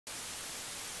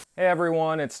Hey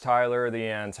everyone, it's Tyler, the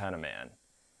Antenna Man.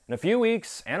 In a few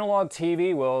weeks, analog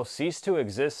TV will cease to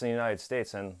exist in the United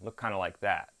States and look kind of like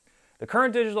that. The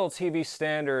current digital TV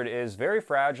standard is very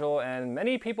fragile and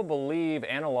many people believe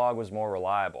analog was more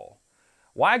reliable.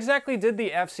 Why exactly did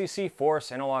the FCC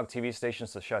force analog TV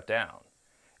stations to shut down?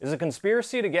 Is it a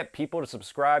conspiracy to get people to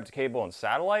subscribe to cable and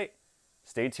satellite?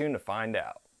 Stay tuned to find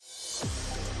out.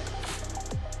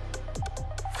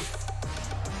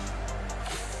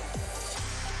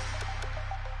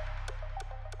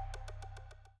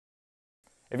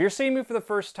 If you're seeing me for the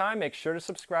first time, make sure to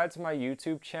subscribe to my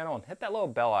YouTube channel and hit that little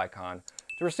bell icon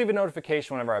to receive a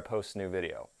notification whenever I post a new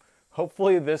video.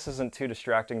 Hopefully this isn't too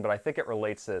distracting, but I think it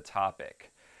relates to the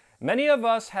topic. Many of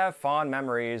us have fond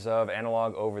memories of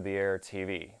analog over-the-air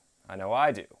TV. I know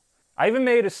I do. I even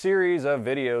made a series of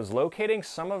videos locating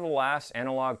some of the last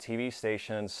analog TV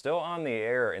stations still on the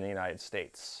air in the United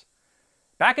States.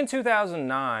 Back in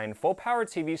 2009, full-power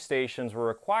TV stations were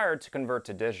required to convert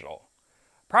to digital.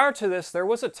 Prior to this, there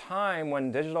was a time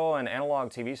when digital and analog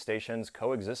TV stations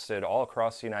coexisted all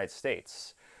across the United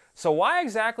States. So why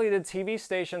exactly did TV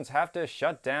stations have to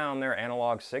shut down their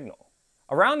analog signal?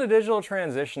 Around the digital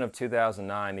transition of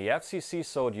 2009, the FCC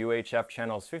sold UHF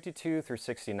channels 52 through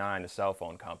 69 to cell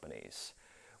phone companies.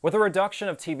 With a reduction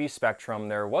of TV spectrum,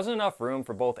 there wasn't enough room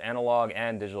for both analog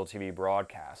and digital TV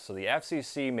broadcasts, so the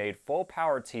FCC made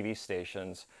full-power TV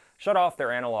stations shut off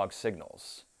their analog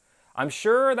signals. I'm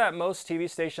sure that most TV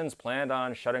stations planned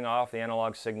on shutting off the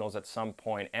analog signals at some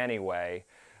point anyway,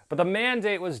 but the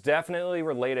mandate was definitely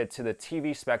related to the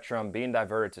TV spectrum being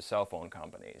diverted to cell phone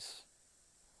companies.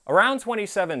 Around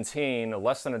 2017,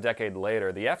 less than a decade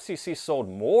later, the FCC sold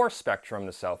more spectrum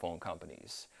to cell phone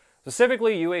companies,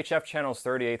 specifically UHF channels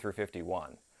 38 through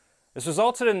 51. This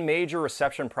resulted in major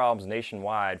reception problems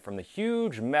nationwide from the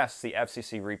huge mess the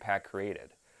FCC repack created.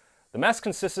 The mess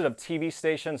consisted of TV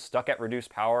stations stuck at reduced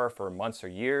power for months or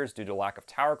years due to lack of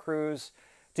tower crews,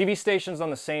 TV stations on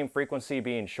the same frequency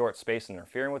being short-spaced and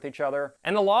interfering with each other,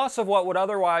 and the loss of what would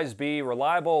otherwise be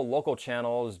reliable local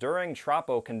channels during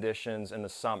tropo conditions in the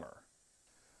summer.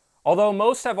 Although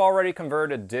most have already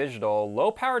converted digital,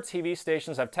 low-power TV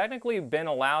stations have technically been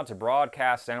allowed to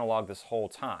broadcast analog this whole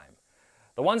time.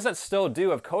 The ones that still do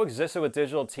have coexisted with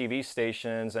digital TV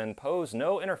stations and pose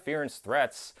no interference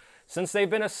threats since they've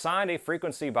been assigned a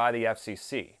frequency by the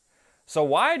FCC. So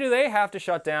why do they have to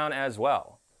shut down as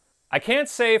well? I can't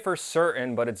say for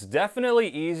certain, but it's definitely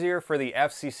easier for the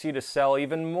FCC to sell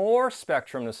even more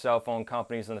spectrum to cell phone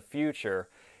companies in the future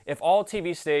if all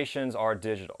TV stations are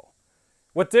digital.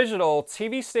 With digital,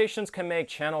 TV stations can make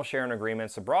channel sharing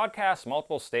agreements to broadcast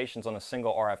multiple stations on a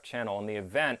single RF channel in the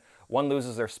event one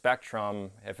loses their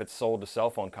spectrum if it's sold to cell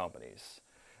phone companies.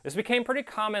 This became pretty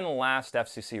common in the last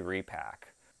FCC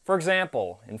repack. For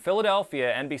example, in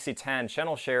Philadelphia, NBC 10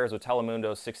 channel shares with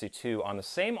Telemundo 62 on the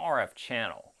same RF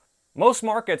channel. Most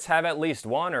markets have at least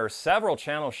one or several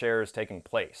channel shares taking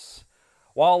place.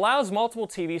 While it allows multiple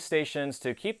TV stations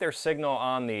to keep their signal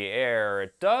on the air,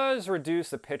 it does reduce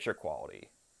the picture quality.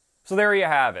 So there you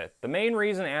have it. The main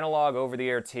reason analog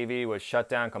over-the-air TV was shut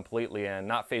down completely and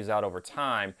not phased out over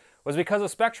time was because of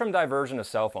spectrum diversion to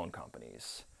cell phone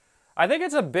companies. I think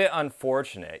it's a bit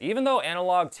unfortunate. Even though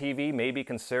analog TV may be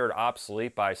considered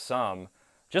obsolete by some,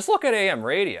 just look at AM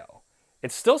radio.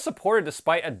 It's still supported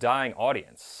despite a dying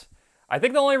audience. I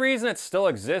think the only reason it still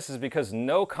exists is because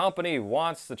no company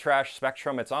wants the trash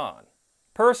spectrum it's on.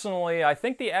 Personally, I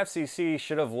think the FCC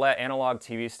should have let analog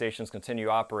TV stations continue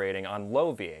operating on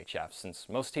low VHF since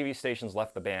most TV stations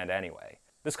left the band anyway.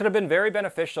 This could have been very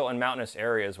beneficial in mountainous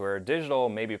areas where digital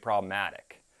may be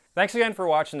problematic. Thanks again for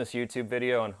watching this YouTube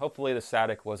video, and hopefully the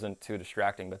static wasn't too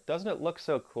distracting, but doesn't it look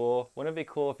so cool? Wouldn't it be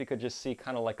cool if you could just see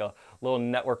kind of like a little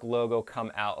network logo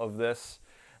come out of this?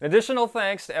 An additional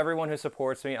thanks to everyone who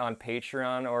supports me on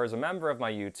Patreon or is a member of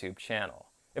my YouTube channel.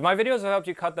 If my videos have helped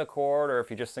you cut the cord, or if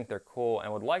you just think they're cool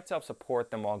and would like to help support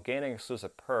them while gaining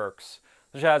exclusive perks,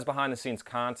 such as behind-the-scenes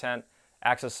content,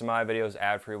 access to my videos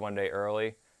ad-free one day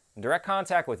early, and direct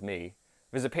contact with me,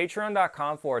 visit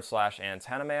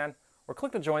patreon.com/antennaman, or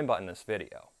click the join button in this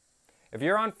video. If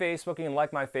you're on Facebook, you can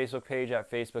like my Facebook page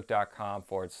at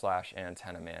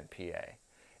facebook.com/antennamanpa.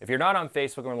 If you're not on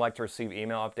Facebook and would like to receive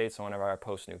email updates on whenever I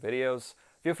post new videos,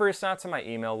 feel free to sign up to my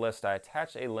email list. I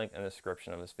attached a link in the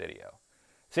description of this video.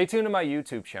 Stay tuned to my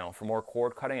YouTube channel for more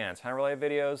cord-cutting and antenna-related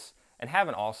videos, and have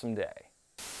an awesome day.